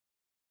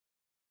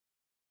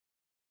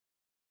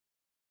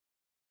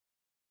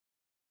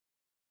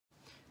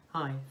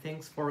Hi,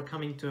 thanks for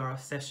coming to our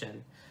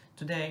session.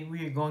 Today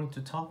we are going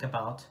to talk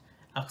about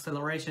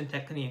acceleration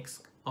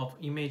techniques of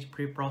image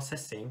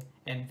preprocessing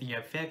and the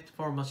effect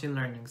for machine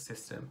learning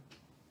system.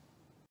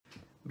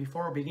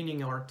 Before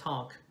beginning our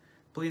talk,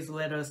 please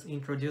let us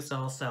introduce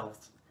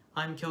ourselves.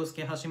 I'm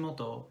Kyosuke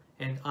Hashimoto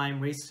and I'm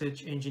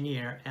research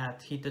engineer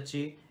at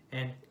Hitachi,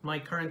 and my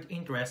current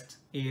interest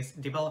is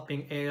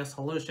developing AI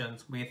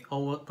solutions with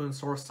open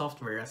source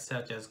software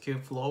such as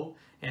Kubeflow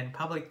and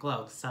public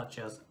clouds such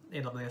as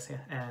AWS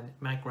and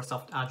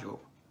Microsoft Azure.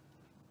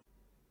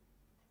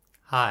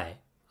 Hi,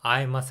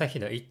 I'm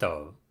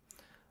Masahiro.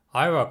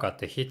 I work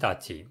at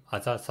Hitachi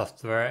as a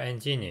software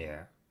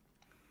engineer.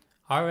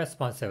 I'm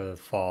responsible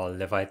for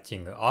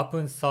leveraging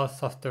open source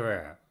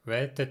software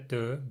related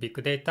to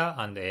big data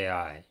and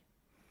AI.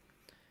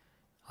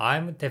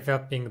 I'm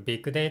developing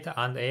big data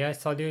and AI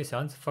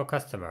solutions for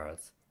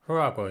customers who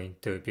are going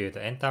to build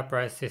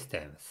enterprise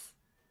systems.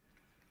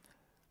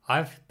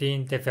 I've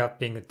been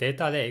developing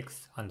data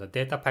lakes and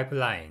data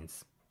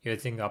pipelines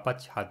using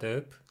Apache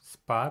Hadoop,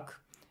 Spark,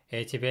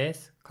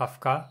 HBase,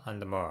 Kafka,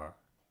 and more.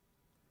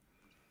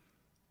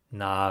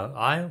 Now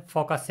I'm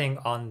focusing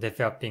on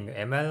developing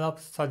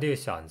MLOps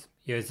solutions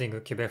using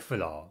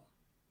Kubeflow.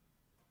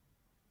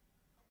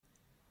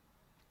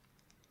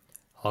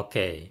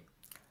 Okay,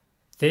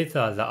 these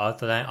are the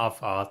outline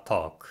of our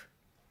talk.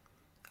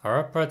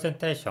 Our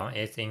presentation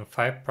is in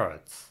 5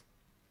 parts.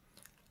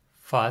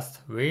 First,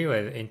 we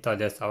will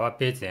introduce our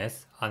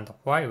business and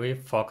why we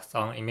focus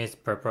on image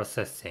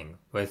preprocessing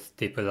with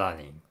deep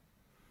learning.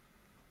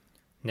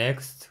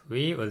 Next,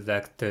 we would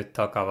like to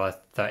talk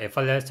about the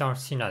evaluation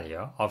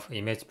scenario of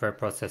image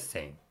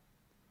preprocessing.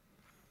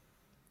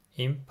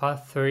 In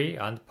Part 3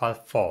 and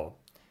Part 4,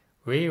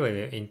 we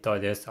will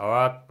introduce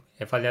our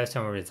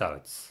evaluation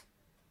results.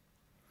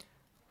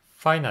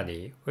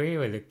 Finally, we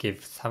will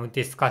give some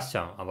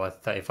discussion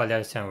about the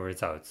evaluation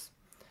results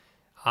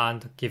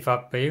and give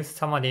a brief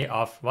summary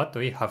of what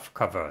we have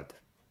covered.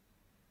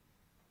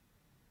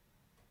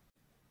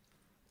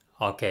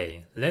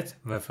 Okay, let's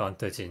move on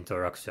to the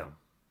introduction.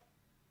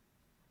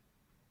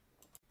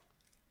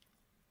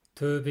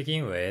 To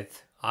begin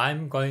with,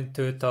 I'm going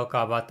to talk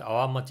about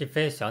our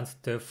motivations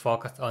to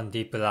focus on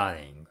deep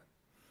learning.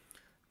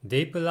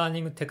 Deep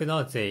learning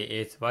technology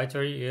is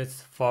widely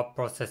used for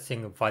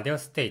processing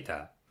various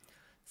data,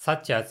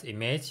 such as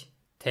image,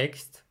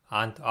 text,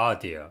 and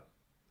audio.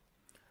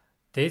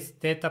 These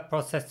data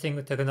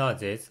processing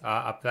technologies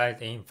are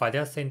applied in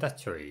various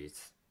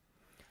industries,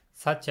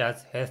 such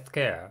as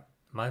healthcare,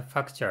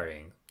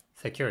 manufacturing,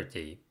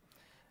 security,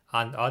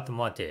 and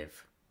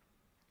automotive.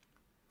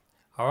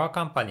 Our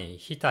company,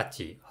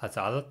 Hitachi, has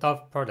a lot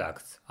of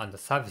products and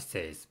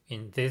services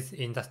in these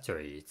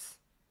industries.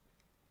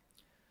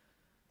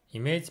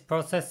 Image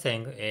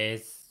processing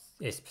is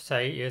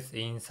especially used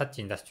in such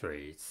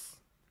industries.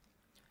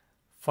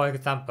 For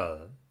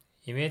example,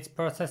 image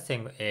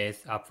processing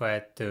is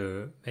applied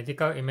to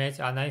medical image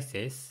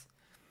analysis,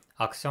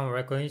 action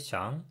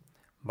recognition,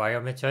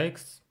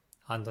 biometrics,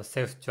 and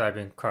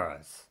self-driving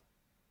cars.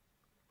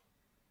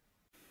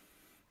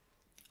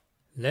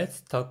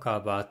 Let's talk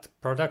about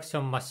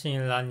production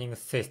machine learning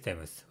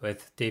systems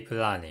with deep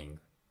learning.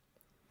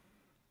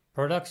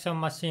 Production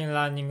machine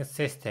learning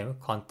system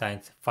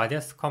contains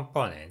various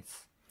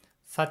components,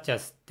 such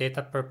as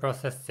data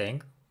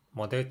preprocessing,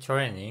 model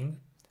training,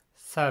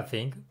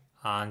 serving,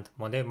 and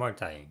model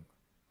modeling.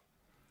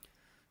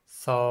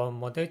 So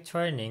model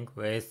training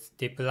with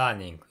deep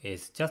learning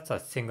is just a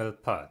single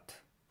part.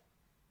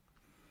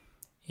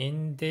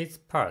 In these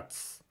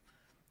parts,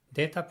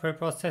 data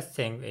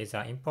preprocessing is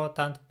an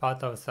important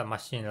part of the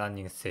machine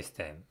learning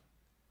system.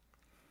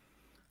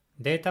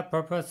 Data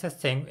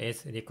preprocessing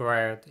is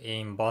required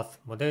in both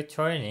model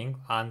training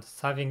and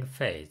serving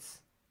phase.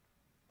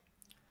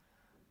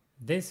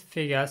 This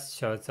figure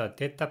shows the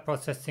data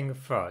processing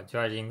flow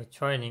during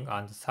training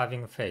and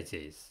serving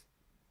phases.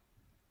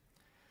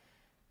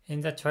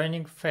 In the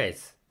training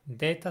phase,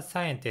 data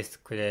scientists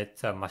create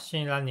the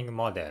machine learning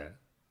model.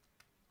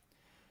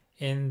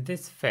 In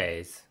this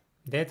phase,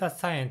 data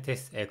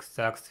scientists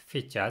extract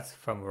features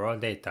from raw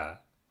data.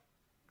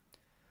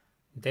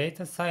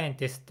 Data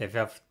scientists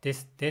develop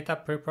this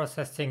data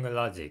preprocessing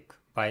logic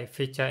by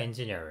feature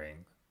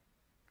engineering.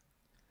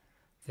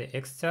 The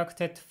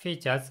extracted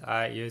features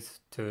are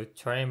used to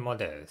train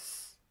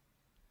models.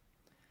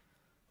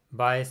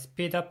 By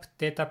speed up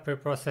data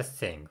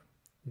preprocessing,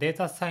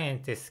 data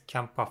scientists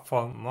can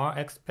perform more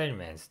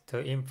experiments to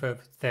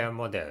improve their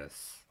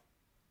models.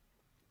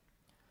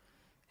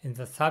 In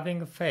the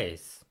serving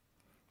phase,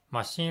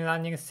 machine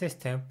learning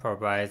system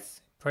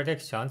provides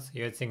predictions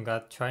using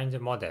a trained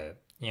model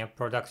in a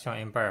production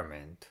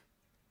environment.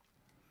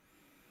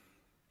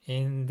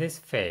 In this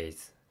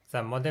phase,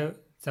 the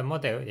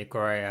model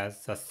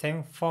requires the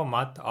same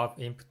format of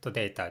input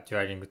data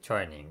during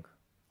training.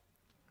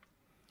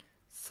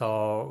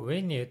 So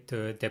we need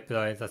to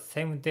deploy the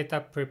same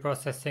data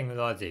preprocessing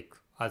logic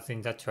as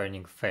in the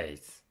training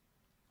phase.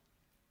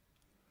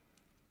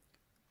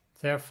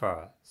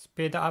 Therefore,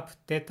 speed up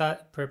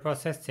data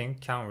preprocessing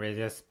can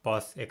reduce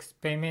both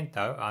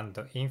experimental and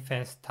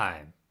inference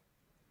time.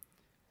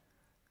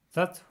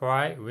 That's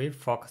why we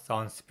focus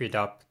on speed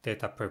up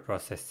data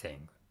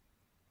preprocessing.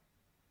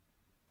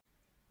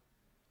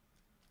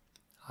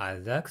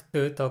 I'd like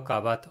to talk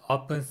about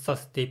open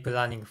source deep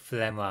learning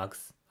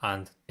frameworks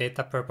and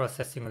data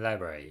preprocessing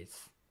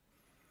libraries.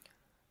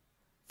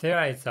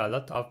 There is a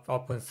lot of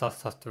open source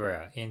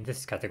software in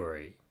this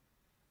category.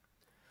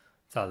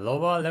 The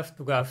lower left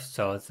graph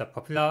shows the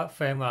popular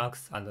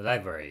frameworks and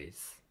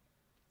libraries.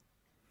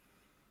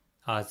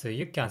 As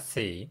you can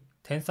see,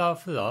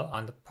 TensorFlow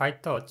and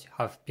PyTorch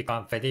have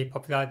become very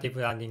popular deep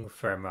learning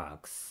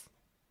frameworks.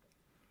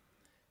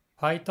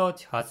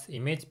 PyTorch has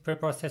image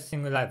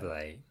preprocessing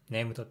library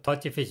named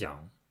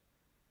TorchVision.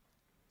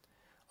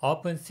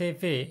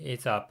 OpenCV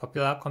is a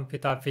popular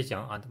computer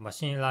vision and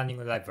machine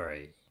learning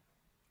library.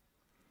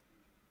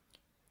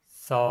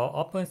 So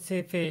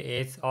OpenCV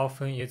is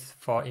often used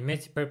for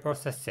image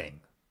preprocessing.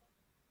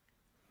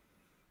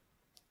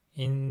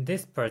 In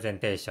this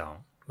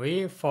presentation,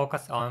 we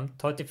focus on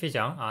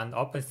TorchVision and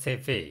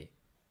OpenCV.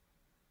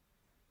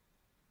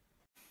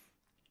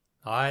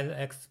 I'll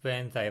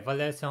explain the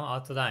evaluation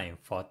outline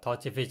for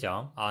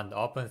TorchVision and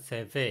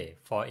OpenCV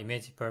for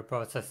image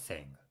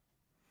preprocessing.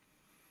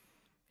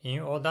 In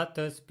order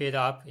to speed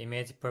up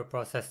image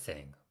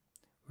preprocessing,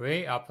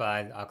 we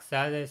applied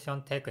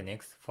acceleration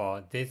techniques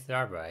for these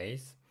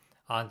libraries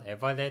and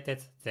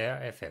evaluated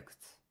their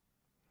effects.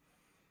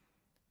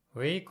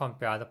 We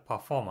compared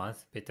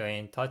performance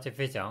between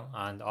TorchVision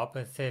and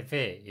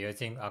OpenCV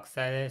using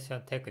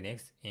acceleration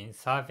techniques in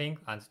serving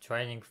and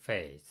training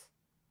phase.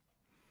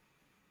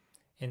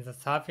 In the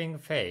serving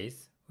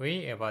phase,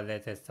 we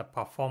evaluated the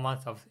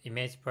performance of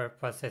image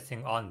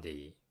preprocessing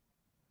only.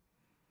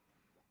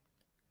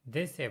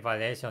 This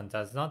evaluation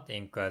does not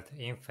include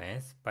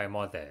inference by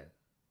model.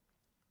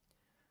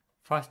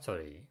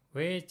 Firstly,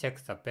 we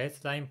check the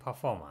baseline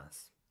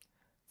performance.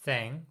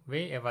 Then,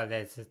 we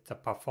evaluated the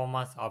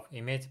performance of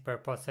image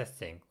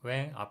preprocessing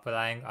when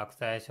applying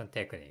acceleration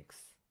techniques.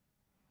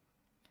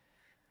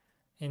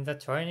 In the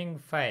training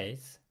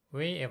phase,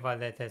 we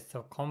evaluated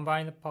the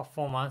combined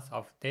performance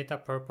of data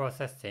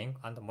preprocessing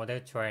and model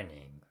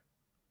training.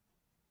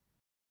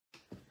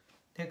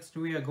 Next,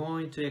 we are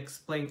going to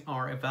explain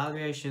our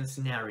evaluation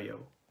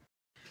scenario.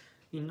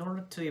 In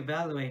order to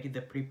evaluate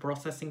the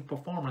preprocessing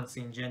performance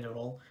in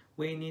general,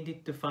 we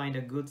needed to find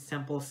a good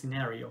sample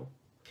scenario.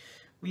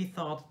 We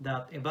thought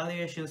that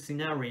evaluation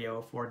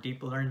scenario for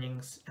deep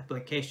learning's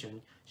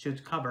application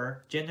should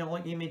cover general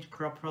image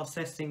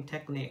preprocessing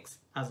techniques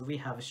as we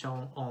have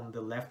shown on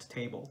the left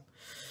table.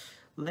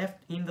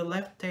 In the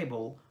left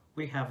table,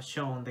 we have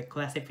shown the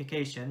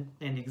classification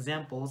and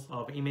examples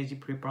of image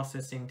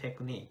preprocessing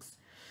techniques.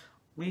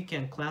 We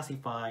can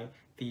classify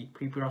the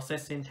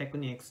preprocessing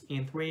techniques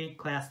in three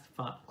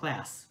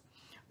classes.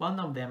 One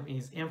of them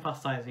is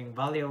emphasizing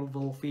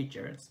valuable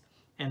features,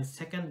 and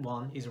second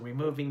one is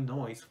removing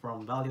noise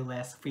from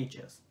valueless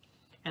features,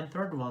 and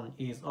third one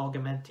is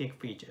augmenting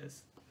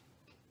features.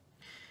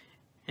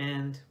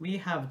 And we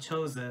have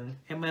chosen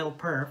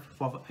MLPerf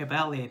for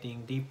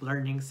evaluating deep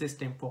learning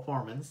system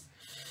performance.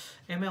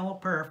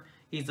 MLPerf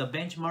is a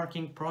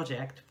benchmarking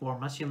project for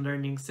machine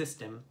learning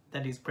system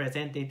that is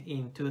presented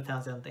in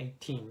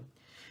 2018.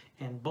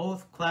 And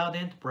both cloud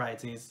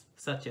enterprises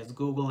such as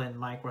Google and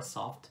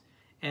Microsoft,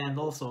 and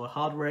also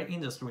hardware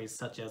industries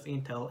such as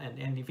Intel and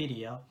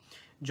NVIDIA,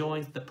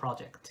 joined the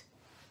project.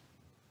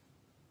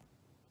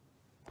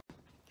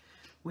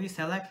 We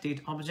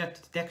selected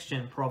object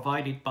detection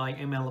provided by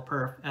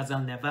MLPerf as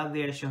an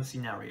evaluation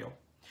scenario.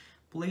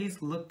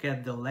 Please look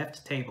at the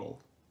left table.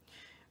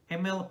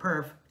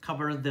 MLPerf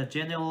covers the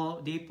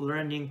general deep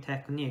learning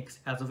techniques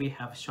as we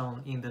have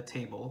shown in the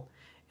table,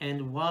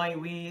 and why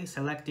we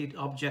selected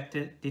object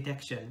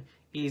detection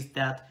is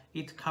that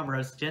it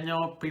covers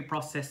general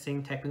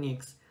preprocessing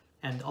techniques,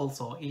 and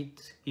also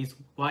it is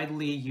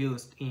widely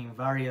used in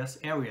various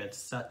areas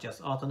such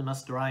as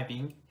autonomous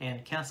driving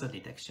and cancer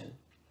detection.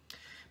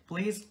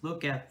 Please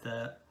look at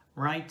the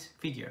right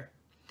figure.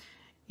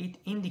 It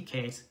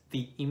indicates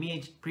the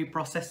image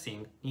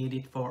preprocessing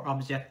needed for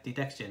object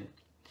detection.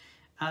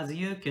 As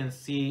you can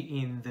see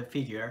in the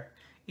figure,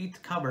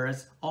 it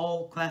covers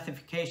all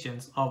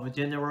classifications of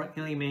general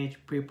image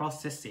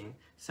preprocessing,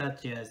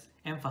 such as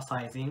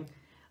emphasizing,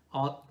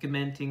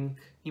 augmenting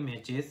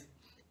images,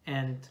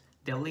 and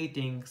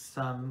deleting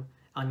some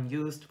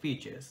unused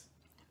features,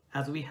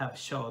 as we have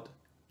showed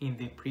in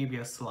the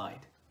previous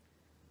slide.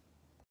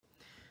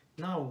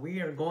 Now we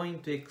are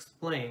going to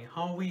explain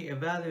how we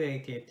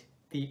evaluated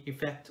the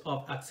effect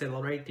of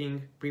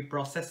accelerating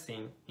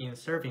preprocessing in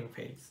serving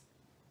phase.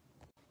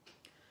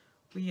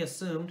 We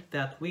assumed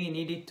that we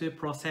needed to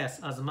process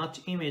as much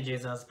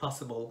images as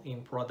possible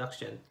in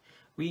production.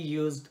 We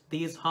used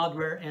these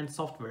hardware and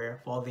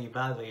software for the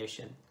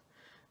evaluation.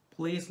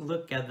 Please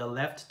look at the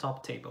left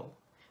top table.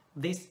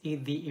 This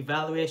is the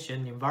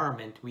evaluation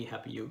environment we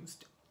have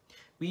used.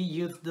 We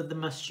used the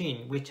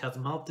machine which has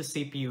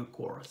multi-CPU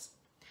cores.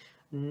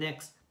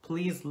 Next,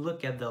 please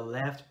look at the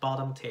left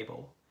bottom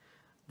table.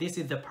 This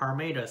is the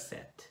parameter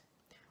set.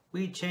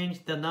 We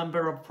changed the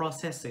number of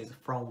processes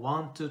from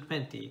 1 to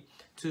 20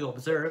 to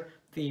observe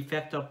the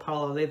effect of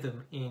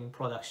parallelism in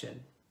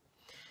production.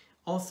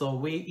 Also,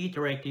 we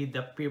iterated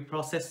the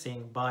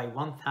preprocessing by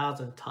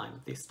 1000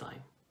 times this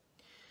time.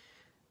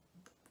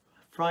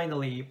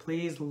 Finally,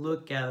 please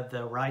look at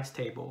the right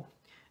table.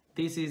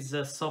 This is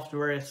the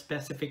software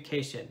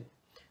specification.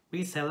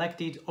 We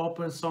selected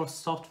open source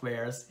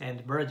softwares and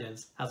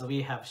versions as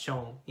we have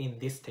shown in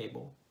this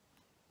table.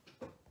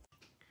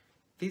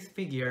 This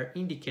figure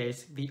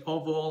indicates the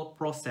overall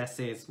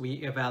processes we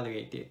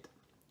evaluated.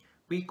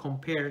 We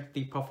compared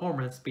the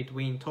performance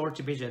between Torch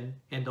Vision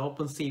and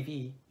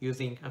OpenCV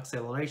using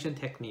acceleration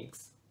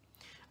techniques.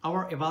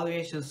 Our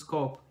evaluation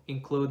scope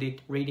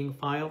included reading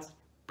files,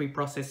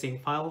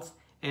 preprocessing files,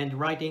 and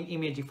writing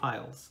image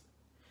files.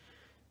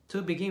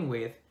 To begin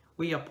with,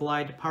 we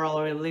applied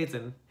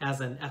parallelism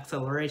as an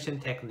acceleration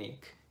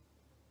technique.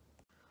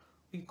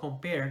 We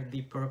compared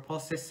the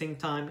preprocessing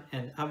time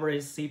and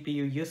average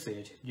CPU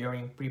usage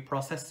during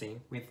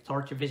preprocessing with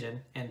Torch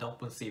Vision and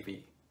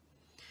OpenCV.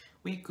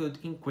 We could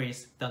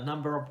increase the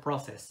number of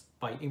processes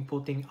by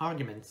inputting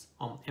arguments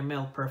on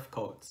MLPerf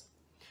codes.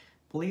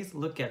 Please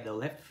look at the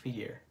left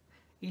figure.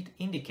 It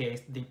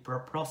indicates the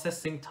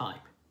preprocessing time.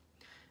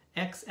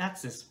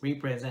 X-axis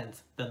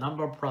represents the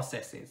number of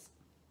processes.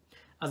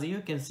 As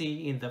you can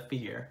see in the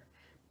figure,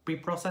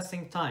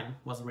 preprocessing time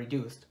was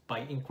reduced by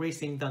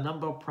increasing the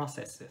number of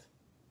processes.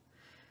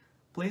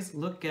 Please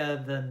look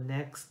at the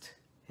next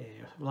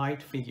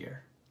right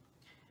figure.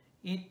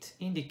 It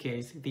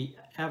indicates the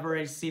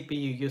average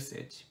CPU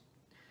usage.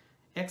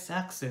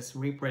 X-axis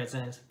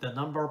represents the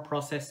number of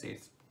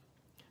processes.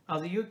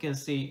 As you can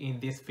see in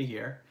this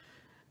figure,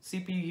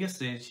 CPU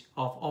usage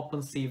of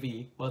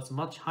OpenCV was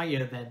much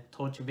higher than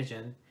Torch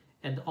Vision,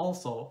 and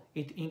also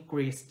it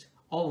increased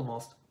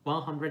almost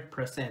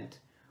 100%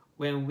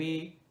 when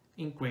we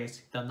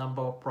increased the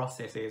number of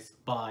processes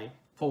by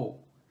 4.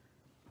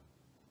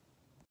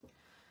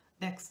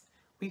 Next,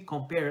 we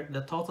compare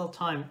the total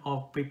time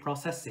of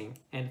preprocessing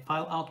and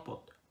file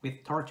output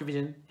with Torch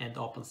Vision and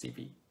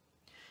OpenCV.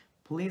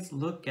 Please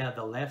look at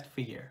the left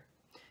figure.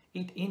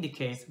 It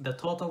indicates the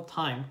total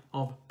time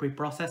of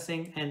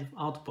preprocessing and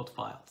output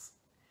files.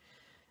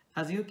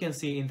 As you can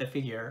see in the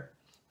figure,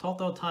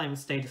 total time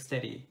stayed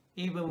steady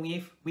even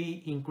if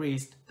we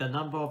increased the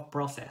number of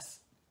processes.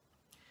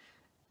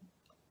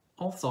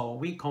 Also,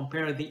 we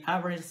compare the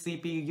average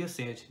CPU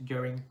usage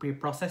during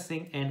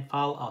preprocessing and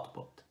file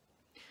output.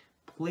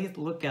 Please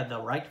look at the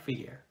right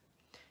figure.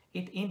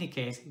 It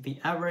indicates the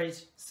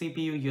average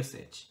CPU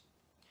usage.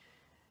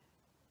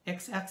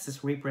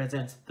 X-axis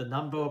represents the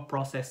number of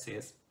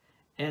processes,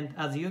 and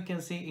as you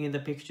can see in the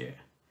picture,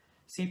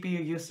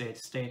 CPU usage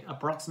stayed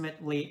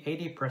approximately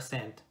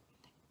 80%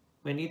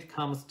 when it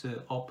comes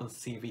to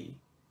OpenCV.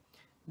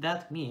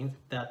 That means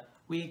that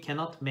we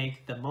cannot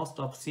make the most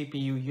of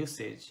CPU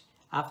usage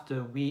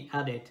after we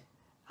added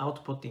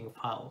outputting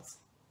files.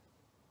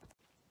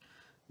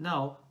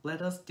 Now,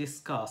 let us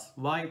discuss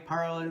why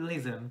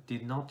parallelism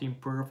did not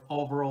improve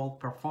overall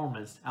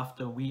performance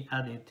after we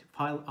added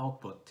file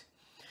output.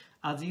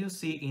 As you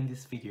see in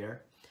this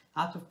figure,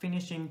 after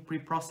finishing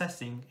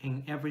preprocessing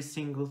in every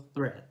single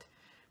thread,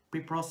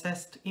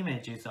 preprocessed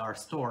images are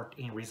stored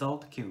in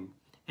result queue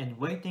and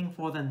waiting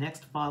for the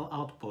next file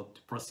output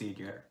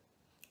procedure.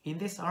 In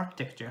this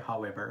architecture,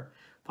 however,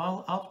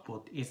 file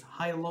output is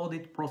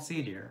high-loaded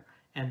procedure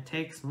and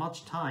takes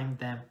much time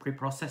than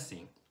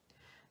preprocessing.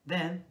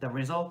 Then the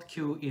result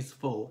queue is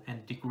full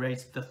and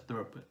degrades the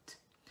throughput.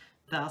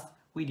 Thus,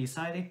 we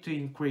decided to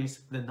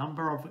increase the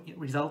number of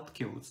result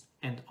queues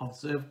and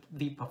observed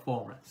the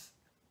performance.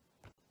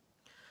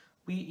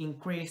 We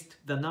increased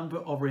the number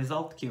of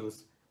result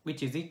queues,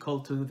 which is equal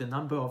to the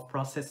number of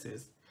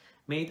processes,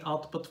 made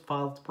output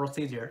file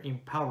procedure in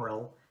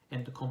parallel,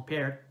 and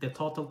compared the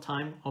total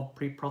time of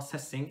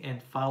preprocessing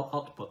and file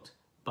output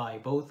by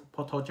both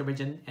Torch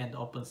Vision and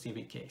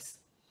OpenCV case.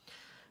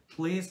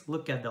 Please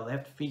look at the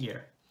left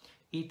figure.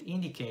 It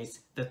indicates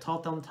the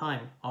total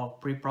time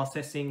of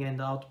preprocessing and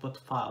output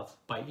files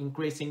by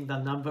increasing the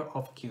number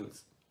of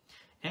queues.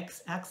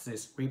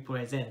 X-axis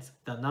represents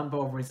the number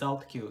of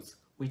result queues,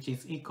 which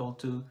is equal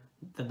to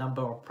the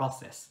number of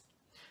processes.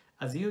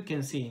 As you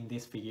can see in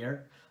this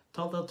figure,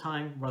 total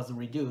time was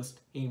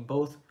reduced in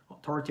both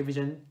Torch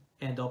Vision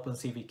and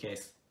OpenCV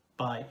case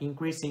by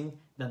increasing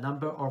the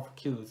number of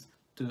queues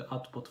to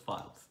output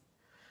files.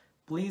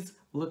 Please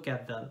look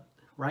at the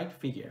right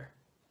figure.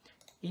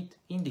 It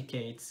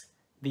indicates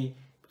the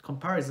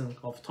comparison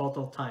of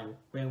total time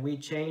when we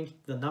change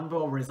the number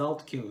of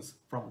result queues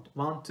from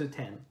 1 to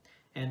 10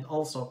 and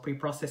also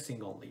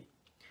preprocessing only.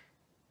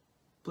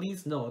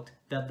 Please note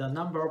that the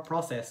number of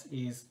process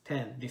is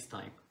 10 this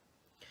time.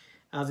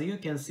 As you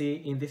can see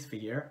in this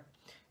figure,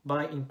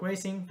 by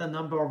increasing the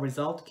number of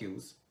result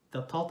queues,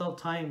 the total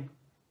time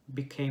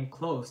became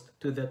close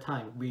to the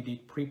time we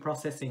did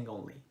preprocessing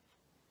only.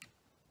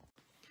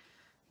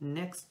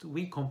 Next,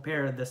 we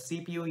compare the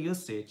CPU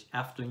usage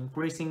after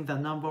increasing the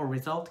number of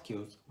result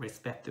queues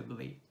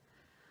respectively.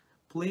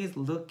 Please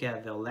look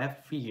at the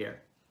left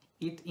figure.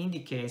 It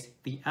indicates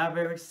the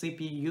average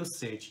CPU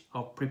usage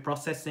of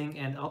preprocessing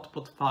and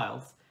output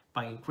files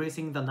by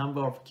increasing the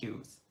number of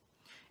queues.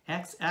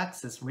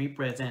 X-axis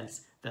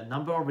represents the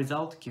number of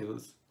result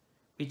queues,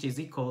 which is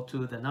equal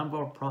to the number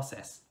of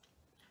process.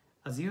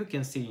 As you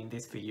can see in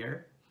this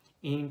figure,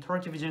 in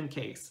torch vision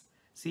case,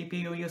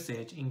 CPU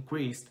usage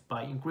increased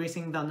by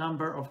increasing the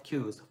number of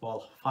queues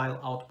for file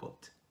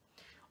output.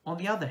 On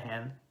the other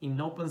hand, in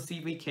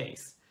OpenCV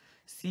case,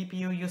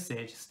 CPU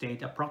usage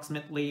stayed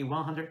approximately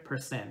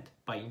 100%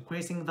 by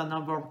increasing the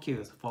number of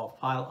queues for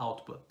file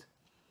output.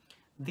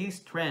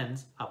 These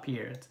trends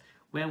appeared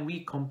when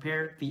we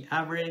compared the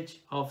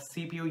average of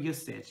CPU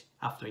usage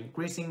after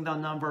increasing the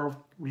number of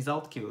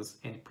result queues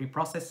and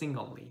preprocessing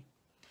only.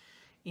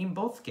 In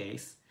both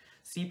cases,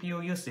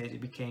 CPU usage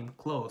became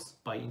close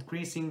by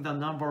increasing the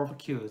number of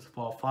queues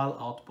for file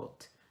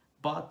output,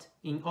 but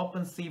in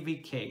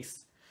OpenCV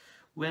case,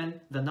 when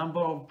the number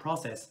of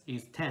process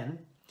is 10,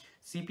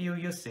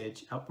 CPU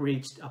usage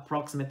reached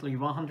approximately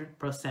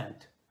 100%,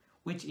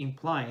 which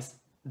implies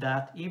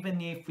that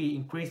even if we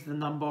increase the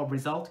number of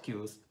result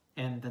queues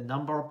and the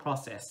number of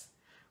process,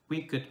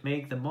 we could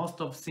make the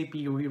most of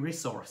CPU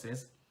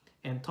resources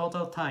and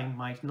total time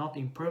might not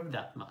improve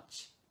that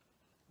much.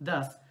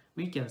 Thus,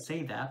 we can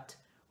say that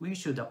we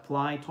should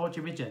apply torch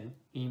vision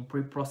in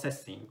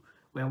preprocessing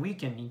when we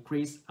can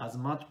increase as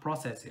much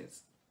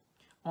processes.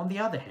 On the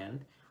other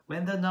hand,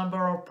 when the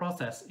number of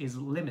process is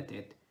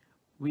limited,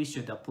 we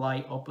should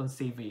apply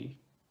OpenCV.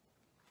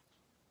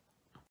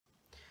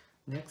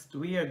 Next,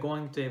 we are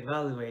going to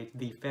evaluate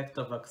the effect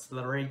of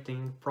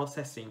accelerating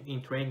processing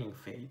in training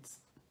phase.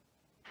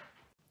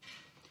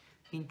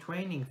 In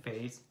training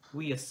phase,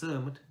 we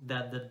assumed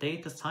that the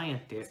data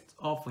scientists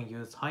often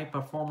use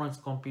high-performance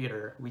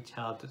computer which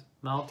had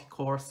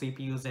multi-core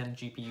CPUs and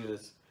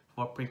GPUs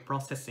for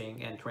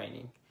preprocessing and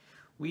training.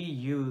 We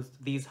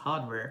used these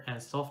hardware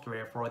and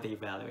software for the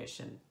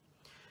evaluation.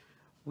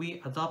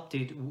 We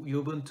adopted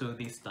Ubuntu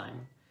this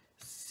time,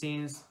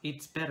 since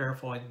it's better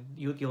for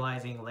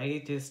utilizing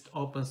latest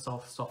open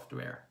source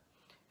software.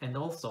 And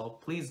also,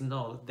 please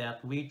note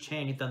that we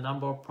changed the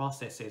number of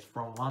processes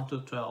from 1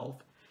 to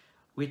 12,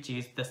 which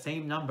is the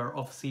same number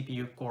of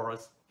CPU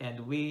cores,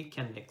 and we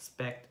can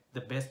expect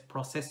the best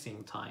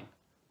processing time.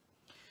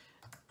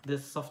 The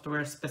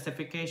software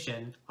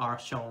specifications are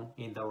shown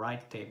in the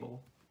right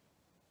table.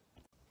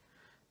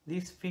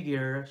 This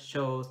figure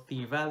shows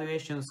the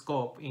evaluation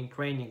scope in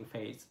training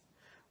phase.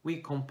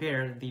 We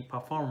compare the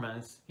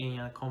performance in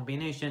a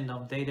combination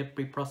of data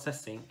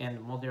preprocessing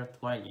and model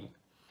training.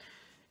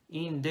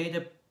 In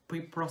data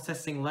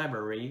preprocessing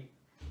library,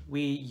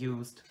 we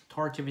used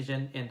torch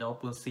vision and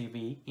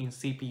OpenCV in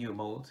CPU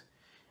mode,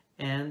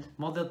 and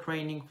model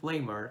training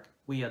framework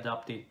we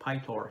adopted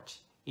PyTorch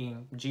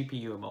in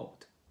GPU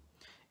mode.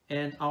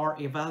 And our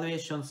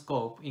evaluation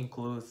scope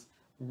includes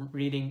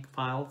reading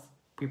files,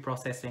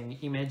 preprocessing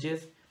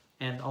images,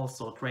 and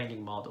also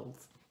training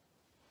models.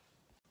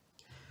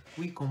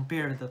 We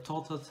compare the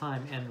total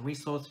time and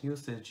resource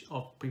usage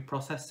of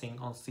preprocessing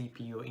on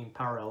CPU in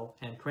parallel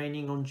and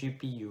training on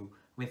GPU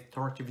with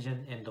torch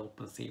vision and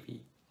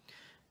OpenCV.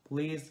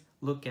 Please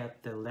look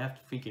at the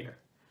left figure.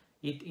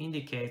 It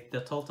indicates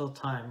the total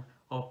time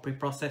of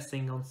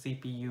preprocessing on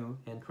CPU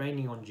and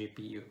training on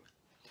GPU.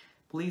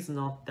 Please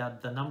note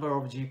that the number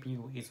of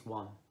GPU is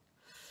 1.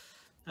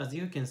 As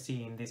you can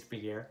see in this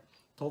figure,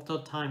 total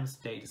time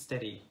stayed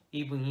steady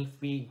even if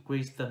we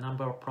increase the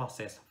number of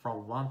processes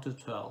from 1 to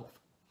 12.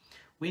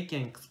 We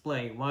can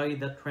explain why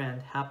the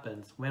trend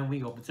happens when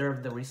we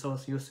observe the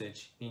resource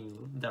usage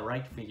in the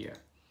right figure.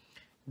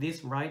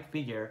 This right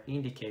figure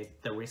indicates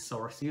the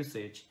resource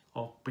usage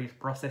of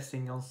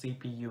preprocessing on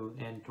CPU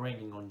and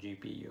training on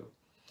GPU.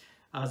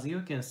 As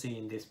you can see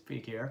in this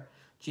figure,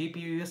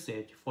 GPU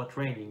usage for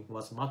training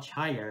was much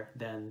higher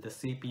than the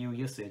CPU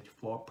usage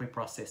for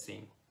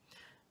preprocessing.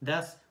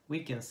 Thus, we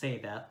can say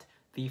that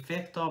the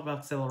effect of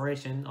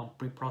acceleration on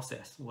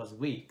preprocess was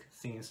weak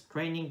since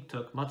training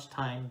took much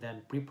time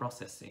than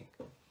preprocessing.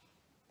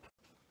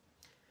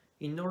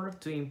 In order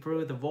to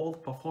improve the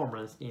vault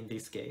performance in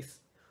this case,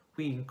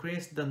 we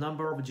increased the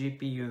number of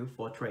GPU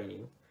for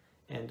training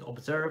and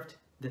observed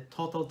the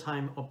total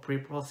time of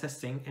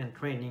preprocessing and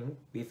training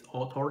with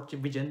torch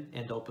vision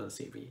and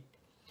OpenCV.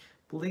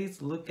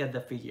 Please look at the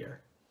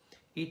figure.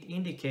 It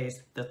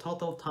indicates the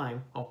total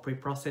time of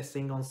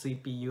preprocessing on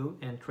CPU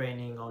and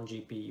training on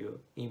GPU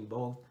in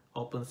both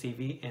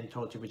OpenCV and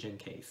torch vision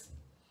case.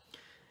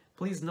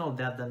 Please note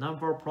that the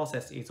number of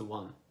processes is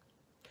 1.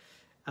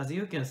 As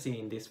you can see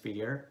in this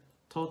figure,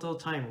 total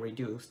time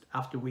reduced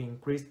after we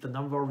increased the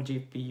number of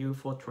GPU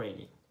for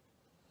training.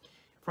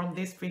 From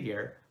this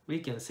figure, we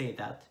can say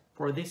that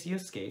for this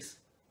use case,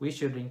 we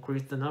should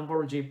increase the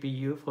number of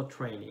GPU for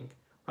training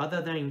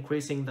rather than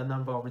increasing the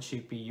number of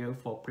GPU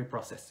for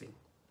preprocessing.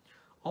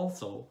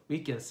 Also, we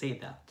can say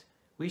that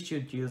we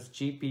should use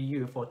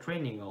GPU for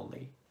training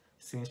only,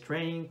 since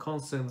training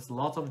consumes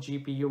lots of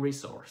GPU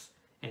resource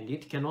and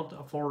it cannot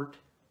afford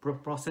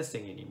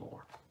preprocessing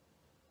anymore.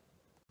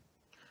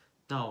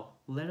 Now,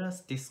 let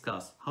us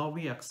discuss how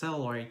we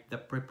accelerate the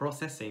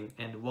preprocessing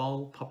and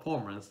wall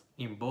performance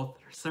in both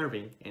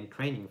serving and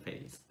training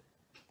phase.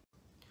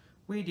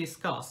 We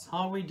discuss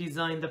how we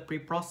design the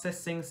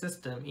preprocessing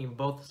system in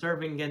both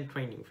serving and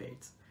training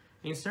phase.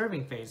 In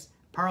serving phase,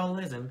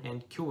 parallelism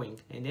and queuing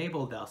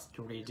enabled us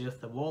to reduce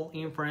the wall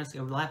inference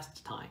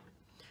elapsed time.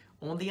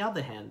 On the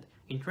other hand,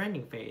 in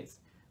training phase,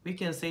 we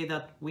can say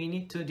that we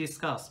need to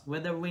discuss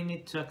whether we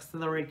need to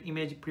accelerate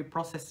image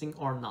preprocessing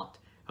or not,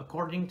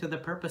 according to the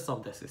purpose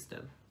of the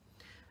system.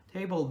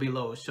 Table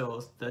below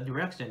shows the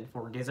direction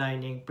for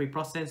designing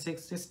preprocessing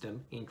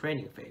system in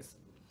training phase.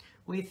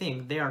 We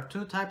think there are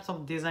two types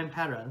of design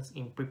patterns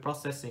in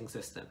preprocessing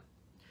system.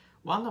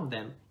 One of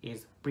them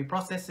is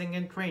preprocessing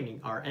and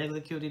training are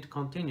executed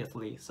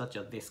continuously, such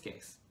as this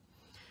case.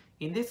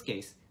 In this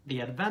case, the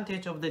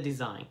advantage of the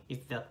design is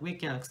that we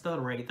can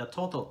accelerate the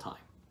total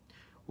time.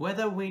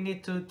 Whether we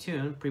need to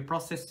tune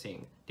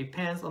preprocessing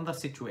depends on the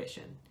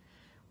situation.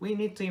 We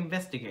need to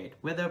investigate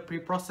whether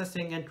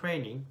preprocessing and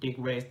training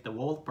degrades the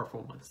wall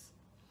performance.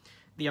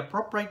 The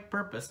appropriate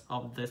purpose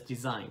of this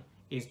design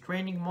is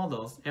training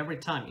models every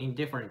time in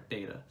different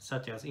data,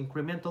 such as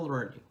incremental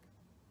learning.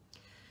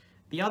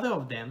 The other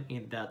of them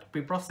is that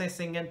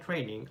preprocessing and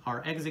training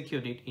are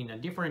executed in a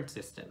different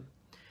system.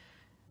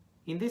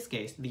 In this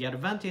case, the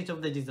advantage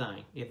of the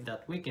design is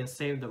that we can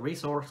save the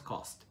resource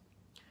cost.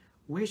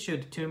 We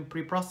should tune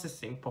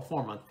preprocessing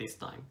performance this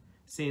time,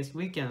 since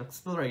we can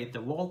accelerate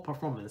the wall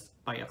performance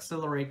by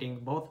accelerating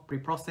both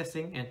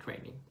preprocessing and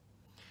training.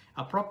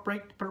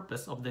 Appropriate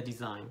purpose of the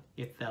design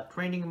is that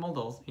training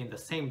models in the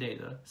same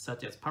data,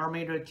 such as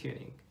parameter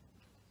tuning.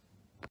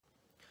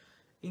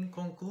 In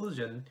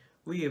conclusion,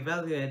 we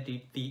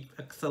evaluated the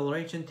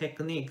acceleration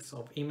techniques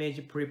of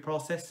image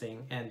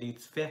preprocessing and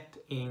its effect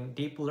in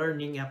deep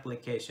learning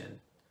application.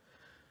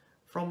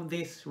 From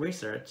this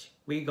research,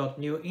 we got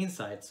new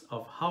insights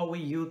of how we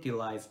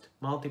utilized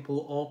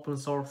multiple open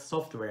source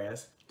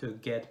softwares to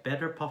get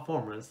better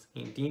performance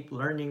in deep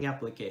learning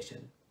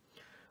application.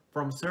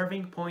 From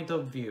serving point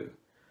of view,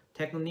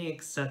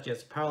 techniques such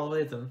as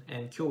parallelism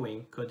and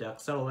queuing could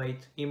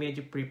accelerate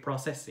image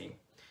preprocessing,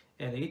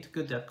 and it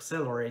could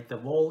accelerate the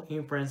wall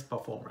inference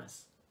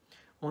performance.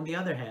 On the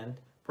other hand,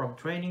 from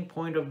training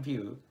point of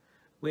view,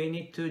 we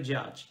need to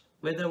judge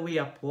whether we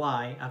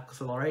apply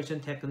acceleration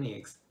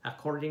techniques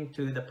according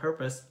to the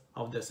purpose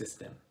of the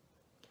system.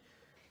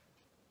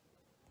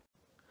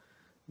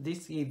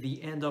 This is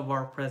the end of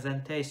our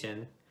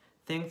presentation.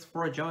 Thanks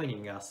for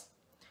joining us.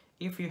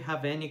 If you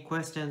have any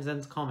questions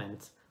and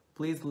comments,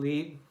 please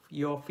leave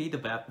your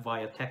feedback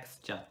via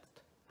text chat.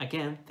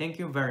 Again, thank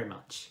you very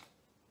much.